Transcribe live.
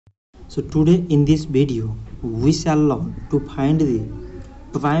So today in this video we shall learn to find the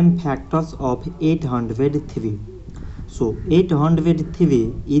prime factors of 803. So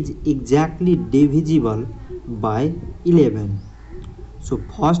 803 is exactly divisible by 11. So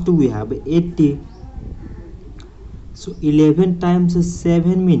first we have 80. So 11 times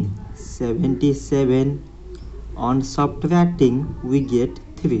 7 means 77. On subtracting we get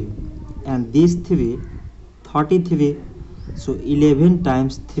 3 and this 3 33. So 11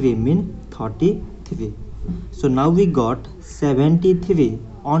 times 3 means 33. So now we got 73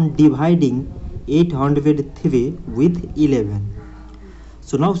 on dividing 803 with 11.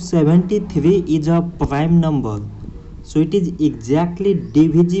 So now 73 is a prime number. So it is exactly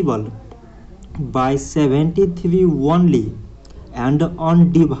divisible by 73 only, and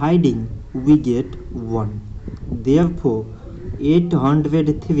on dividing we get 1. Therefore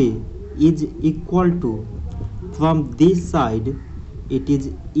 803 is equal to, from this side it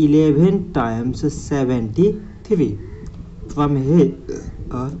is 11 times 73, from here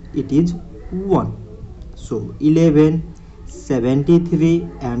it is 1. So 11, 73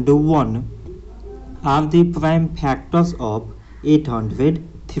 and 1 are the prime factors of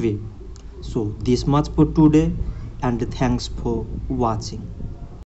 803. So this much for today, and thanks for watching.